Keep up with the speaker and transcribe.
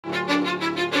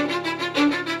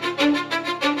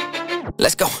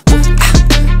Let's go.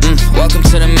 Welcome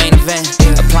to the main event.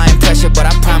 Applying pressure, but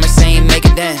I promise I ain't make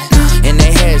it then. In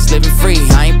their heads, living free,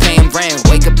 I ain't paying rent.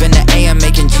 Wake up in the AM,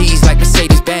 making G's like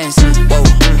Mercedes-Benz. Whoa,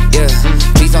 yeah,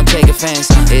 please don't take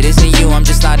offense. It isn't you, I'm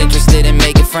just not interested in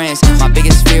making friends. My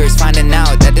biggest fear is finding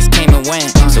out that this came and went.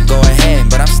 So go ahead,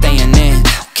 but I'm staying in.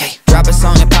 Okay. Drop a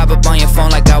song and pop up on your phone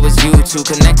like I was YouTube.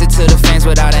 Connected to the fans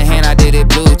without a hand, I did it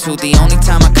Bluetooth. The only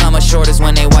time I come up short is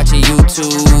when they watching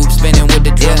YouTube. Spinning with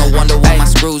the drill, no wonder why my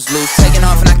screws loose. Taking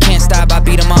off and I can't stop, I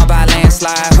beat them all by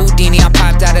landslide. Houdini, I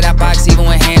popped out of that box even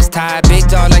with hands tied. Big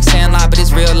dog like Sandlot, but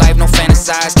it's real life, no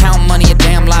fantasize. Counting money a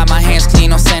damn lie, my hands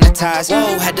clean, no sanitize.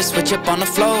 Whoa, had to switch up on the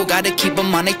flow, gotta keep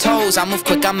them on their toes. I move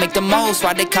quick, I make the most,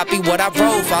 why they copy what I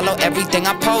wrote. Follow everything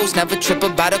I post, never trip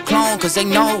about a clone. Cause they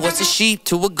know what's a sheep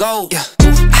to a goat. Yeah.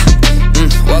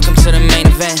 Welcome to the main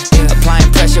event.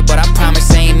 Applying pressure, but I promise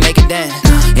I ain't make it then.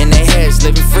 In their heads,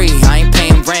 living free, I ain't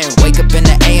paying rent. Wake up in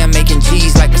the AM, making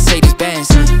G's like Mercedes-Benz.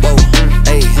 Whoa,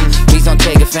 hey, please don't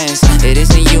take offense. It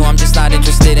isn't you, I'm just not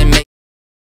interested in making